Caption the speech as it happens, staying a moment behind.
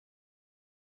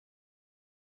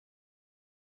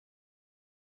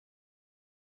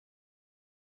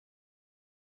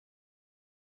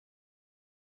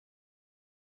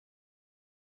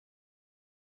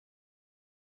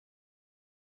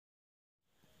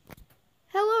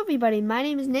everybody, my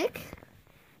name is Nick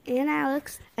and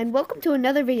Alex, and welcome to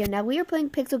another video. Now we are playing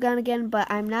Pixel Gun again,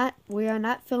 but we are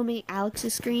not filming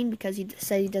Alex's screen because he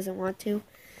said he doesn't want to.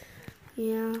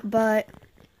 Yeah. But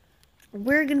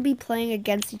we're going to be playing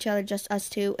against each other, just us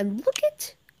two. And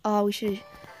we should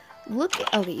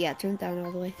okay, yeah, turn it down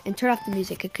all the way. And turn off the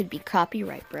music. It could be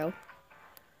copyright, bro.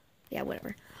 Yeah,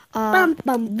 whatever.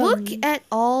 Look at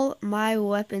all my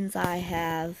weapons I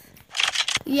have.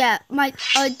 Yeah, my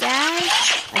dad.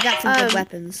 I got some good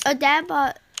weapons. Dad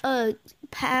bought a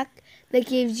pack that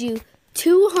gives you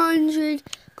 200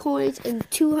 coins and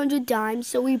 200 dimes.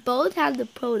 So we both have the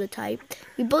prototype.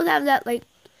 We both have that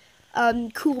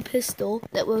cool pistol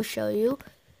that we'll show you.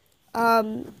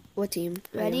 What team?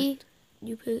 Ready?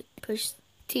 You push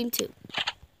team 2.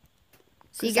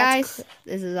 See, guys,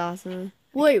 this is awesome.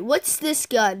 Wait, what's this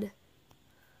gun?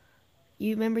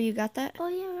 You remember you got that? Oh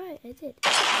yeah, right, I did.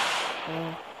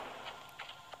 Oh.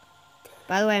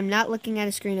 By the way, I'm not looking at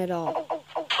a screen at all.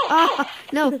 Oh,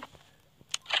 no.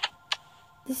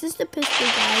 This is the pistol,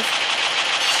 guys.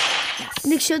 Yes.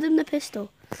 Nick, show them the pistol.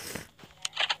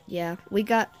 Yeah, we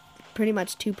got pretty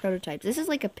much 2 prototypes. This is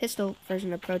like a pistol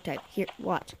version of prototype. Here,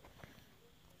 watch.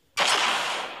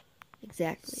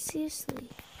 Exactly. Seriously.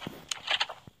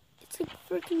 It's like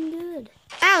freaking good.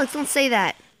 Alex, don't say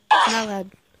that. I'm not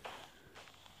allowed.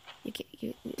 You can't.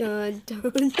 Dun, dun,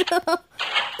 dun, dun,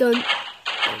 dun.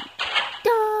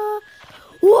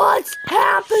 What's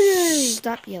happening?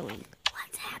 Stop yelling.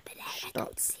 What's happening?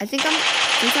 Stop. I think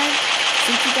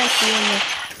since you guys see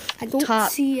on the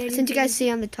top, since you guys see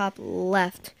on the top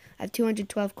left, I have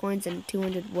 212 coins and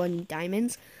 201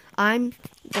 diamonds. I'm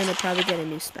gonna probably get a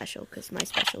new special because my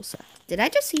special sucks. Did I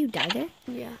just see you die there?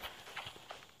 Yeah.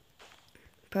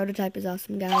 Prototype is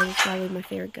awesome, guys. It's probably my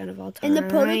favorite gun of all time. And the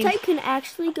prototype can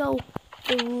actually go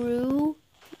through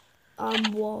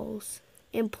walls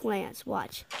and plants.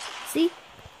 Watch. See?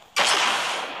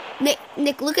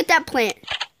 Nick, look at that plant.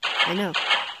 I know.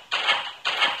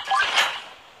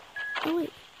 Oh,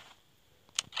 wait.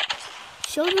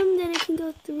 Show them that it can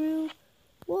go through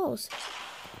walls.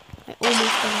 I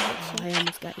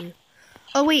almost got you.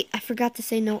 Oh, wait. I forgot to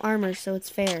say no armor, so it's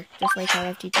fair. Just like how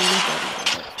FTTV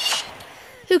did.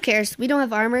 Who cares? We don't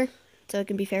have armor, so it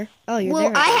can be fair. Oh, you're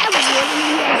there. Well, I have one and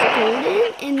he has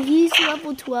golden, and he's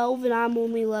level 12, and I'm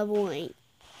only level 8.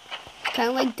 Kind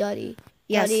of like Duddy.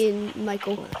 Yes. Duddy and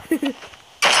Michael. Duddy's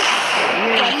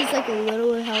like a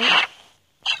little help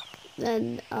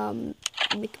than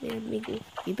McMahon Miggle.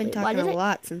 You've been talking a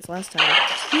lot since last time.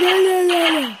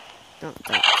 No. Don't.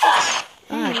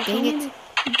 Dang it.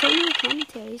 I'm doing the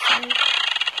commentary, so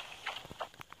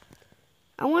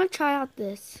I want to try out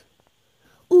this.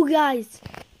 Ooh, guys.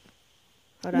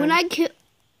 Hold on. When I kill,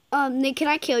 Nick, can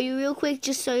I kill you real quick,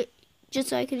 just so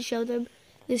I can show them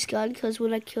this gun? Because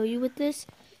when I kill you with this,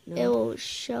 it will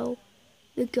show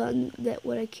the gun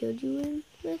what I killed you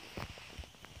with.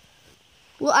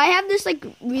 Well, I have this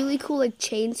really cool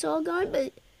chainsaw gun,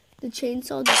 but the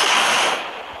chainsaw.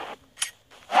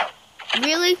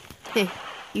 Really? Hey,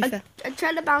 I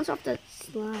tried to bounce off the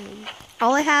slime.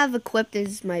 All I have equipped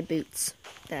is my boots.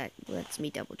 That lets me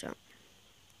double jump.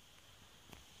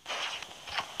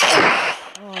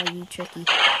 Oh, you tricky.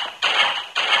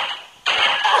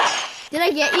 Did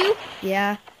I get you?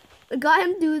 Yeah. I got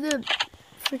him through the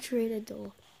refrigerator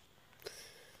door.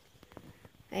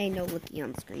 I ain't no looking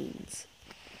on screens.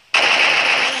 Looking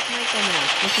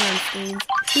on screens.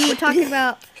 We're talking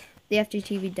about the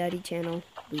FGTV Duddy channel.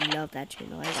 We love that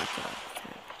channel. I watch it all the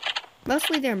time.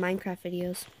 Mostly their Minecraft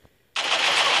videos.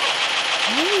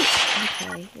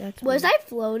 Okay, that's Was I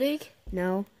floating?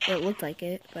 No, it looked like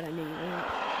it, but I knew you weren't.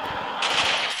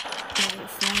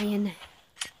 Flying.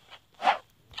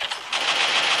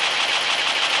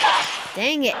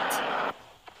 Dang it!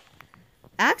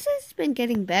 Alex has been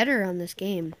getting better on this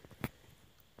game.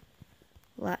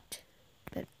 A lot.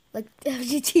 But like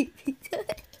FGTV.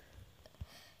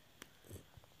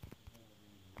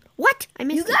 What? I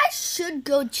missed You guys should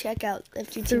go check out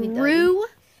FGTV through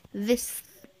this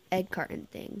egg carton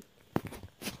thing. I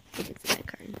think it's an egg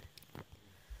carton.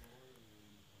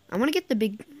 I want to get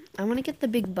the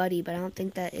big buddy, but I don't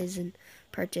think that is in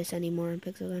purchase anymore in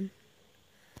Pixel Gun.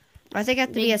 I think I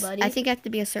have to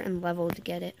be a certain level to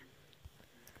get it.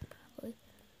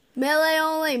 Melee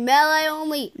only, melee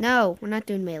only. No, we're not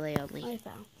doing melee only. I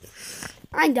fell.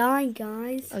 I'm dying,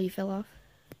 guys. Oh, you fell off?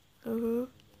 Uh-huh.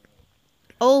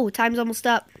 Oh, time's almost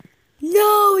up.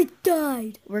 No, it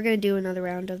died. We're going to do another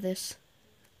round of this.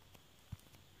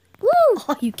 Woo!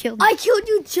 Oh, you killed me. I killed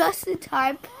you just in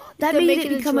time. That made it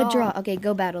become a draw. Okay,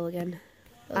 go battle again.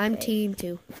 Okay. I'm team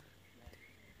 2.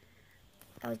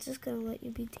 I was just going to let you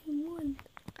be team 1.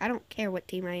 I don't care what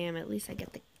team I am. At least I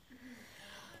get the...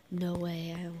 No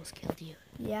way, I almost killed you.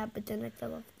 Yeah, but then I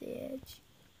fell off the edge.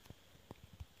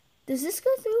 Does this go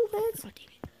through plants? Oh, dang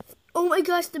it. Oh my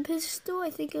gosh, the pistol, I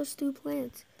think goes through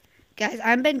plants. Guys,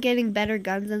 I've been getting better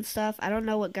guns and stuff. I don't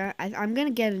know what gun... I'm going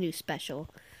to get a new special.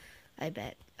 I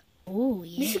bet. Oh,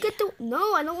 yeah. You should get the...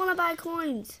 No, I don't want to buy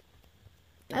coins.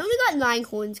 I only got 9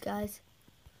 coins, guys.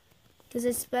 Because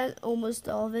I spent almost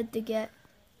all of it to get...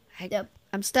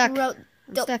 I'm stuck. I'm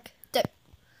stuck.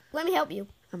 Let me help you.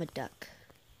 I'm a duck.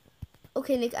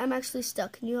 Okay, Nick, I'm actually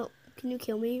stuck. Can you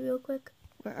kill me real quick?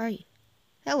 Where are you?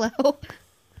 Hello.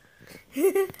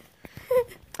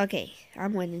 Okay,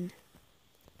 I'm winning.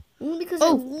 Only because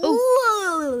Oh,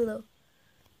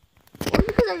 Only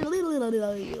because I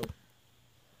love you.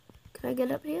 Can I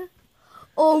get up here?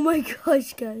 Oh my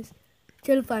gosh, guys.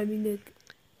 Try to find me, Nick.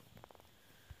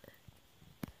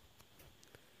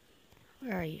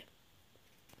 Where are you?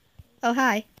 Oh,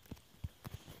 hi.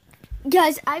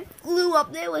 Guys, I flew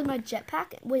up there with my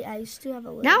jetpack. Wait, I used to have a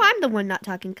little... Now I'm the one not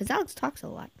talking because Alex talks a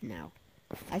lot now.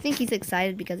 I think he's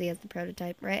excited because he has the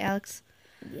prototype, right, Alex?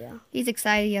 Yeah. He's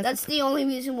excited. He has That's the only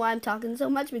reason why I'm talking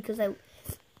so much, because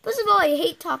first of all, I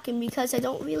hate talking because I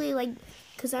don't really like,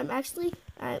 because I'm actually,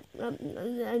 I'm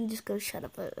just going to shut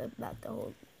up about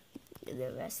the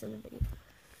rest of the video.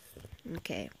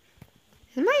 Okay.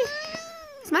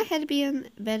 Is my head being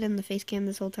bed in the face cam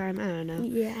this whole time? I don't know.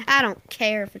 Yeah. I don't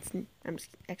care if it's...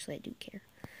 Actually, I do care.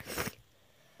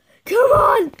 Come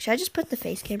on! Should I just put the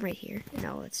face cam right here?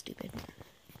 No, that's stupid.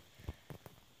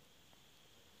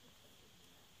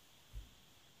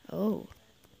 Oh.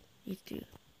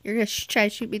 You're going to try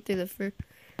to shoot me through the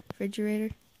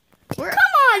refrigerator? Come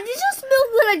on! You just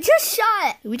moved when I just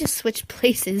shot it! We just switched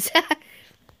places.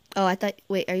 Oh, I thought...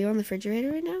 Wait, are you on the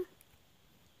refrigerator right now?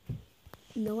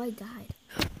 No, I died.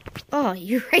 Oh,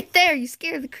 you're right there. You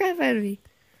scared the crap out of me.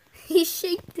 He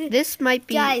shaked it. This might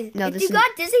be... Guys, no, if this you is...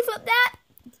 got dizzy from that,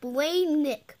 blame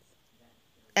Nick.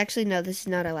 Actually, no, this is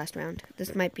not our last round.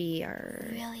 This might be our...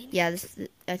 Really? Yeah,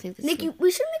 I think this Nick, is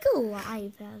we should make a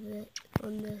live out of it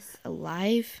on this. a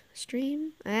live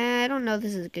stream. I don't know if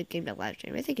this is a good game to live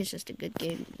stream. I think it's just a good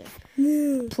game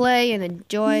to play and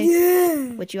enjoy.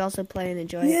 Which you also play and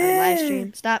enjoy on live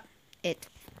stream. Stop it.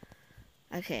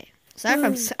 Okay. Sorry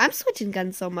if I'm switching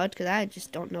guns so much because I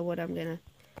just don't know what I'm going to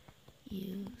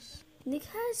use. Nick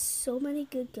has so many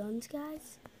good guns,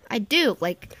 guys. I do.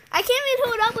 Like, I can't even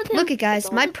hold up with him. look at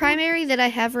guys, my primary that I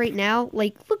have right now,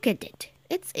 like, look at it.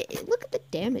 Look at the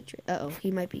damage. Uh-oh,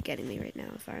 he might be getting me right now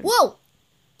if I'm... Whoa!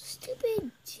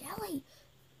 Stupid jelly.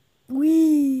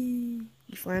 Wee.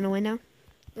 You flying away now?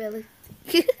 Really?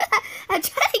 I'm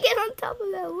trying to get on top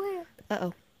of that layer.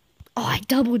 Uh-oh. Oh, I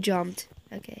double jumped.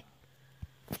 Okay.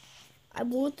 I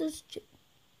want this...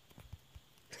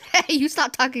 Hey, you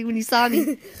stopped talking when you saw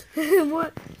me. I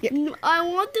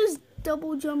want those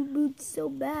double jump boots so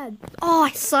bad. Oh,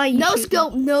 I saw you. No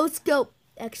scope, no scope.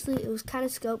 Actually, it was kind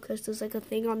of scope because there's like a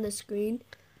thing on the screen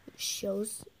that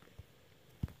shows.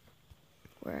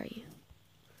 Where are you?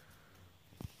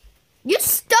 You're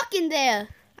stuck in there.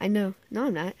 I know. No,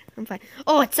 I'm not. I'm fine.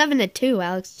 Oh, it's 7-2,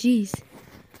 Alex. Jeez.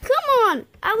 Come on.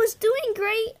 I was doing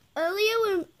great earlier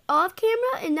when off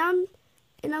camera, and now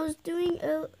I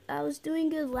was doing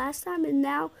good last time, and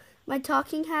now my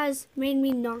talking has made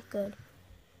me not good.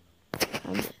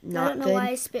 Not I don't know good. why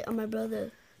I spit on my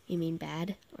brother. You mean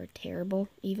bad or terrible,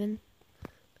 even?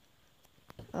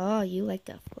 Oh, you like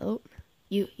to float?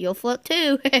 You'll float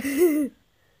too.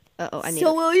 Uh-oh, I need.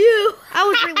 So will you. I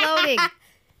was reloading.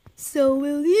 So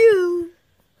will you.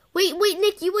 Wait,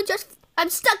 Nick, you were just... I'm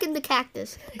stuck in the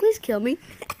cactus. Please kill me.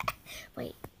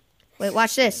 Wait,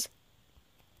 watch this.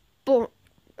 Boom.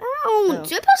 Ow, you're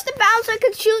supposed to bounce so I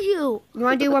can shoot you. You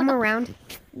want to do one more round?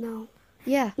 No.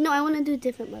 Yeah. No, I want to do a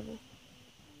different level.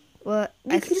 Well,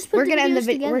 We can just put we're the gonna end the videos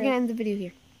video. We're together. gonna end the video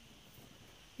here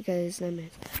because 9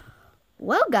 minutes.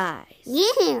 Well, guys,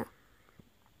 Yeah.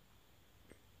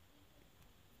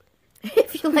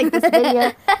 if you like this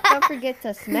video, don't forget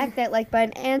to smack that like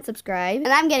button and subscribe. And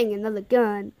I'm getting another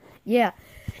gun. Yeah,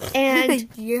 and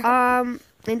Yeah.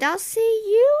 and I'll see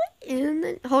you in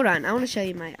the. Hold on, I want to show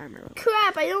you my armor.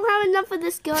 Crap, I don't have enough of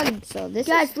this gun. So this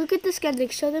Guys, look at this gun.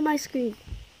 Nick, show them my screen.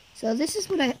 So this is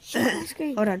what I. Show them my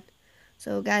screen. Hold on.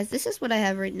 So guys, this is what I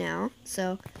have right now.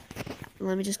 So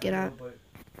let me just get on.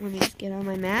 Let me just get on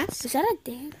my mask. Is that a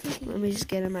damn thing? Let me just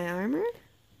get on my armor.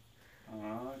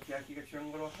 Jackie got your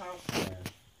own little house there.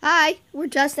 Hi, we're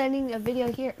just ending a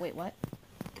video here. Wait, what?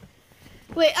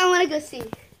 Wait, I want to go see.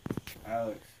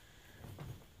 Alex,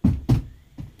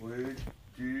 where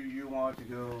do you want to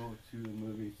go to the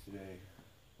movies today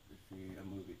to see a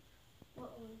movie?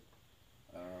 What one?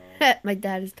 My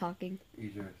dad is talking.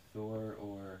 Either Thor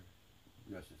or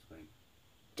Justice League.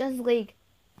 Justice League.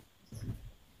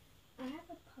 I have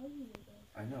a party.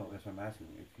 I know, that's what I'm asking.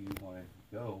 If you want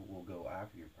to go, we'll go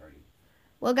after your party.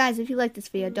 Well, guys, if you like this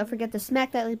video, don't forget to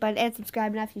smack that like button and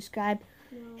subscribe. And after you subscribe,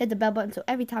 hit the bell button so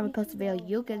every time we post a video,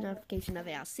 you'll get a notification of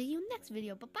it. I'll see you next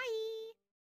video. Bye-bye.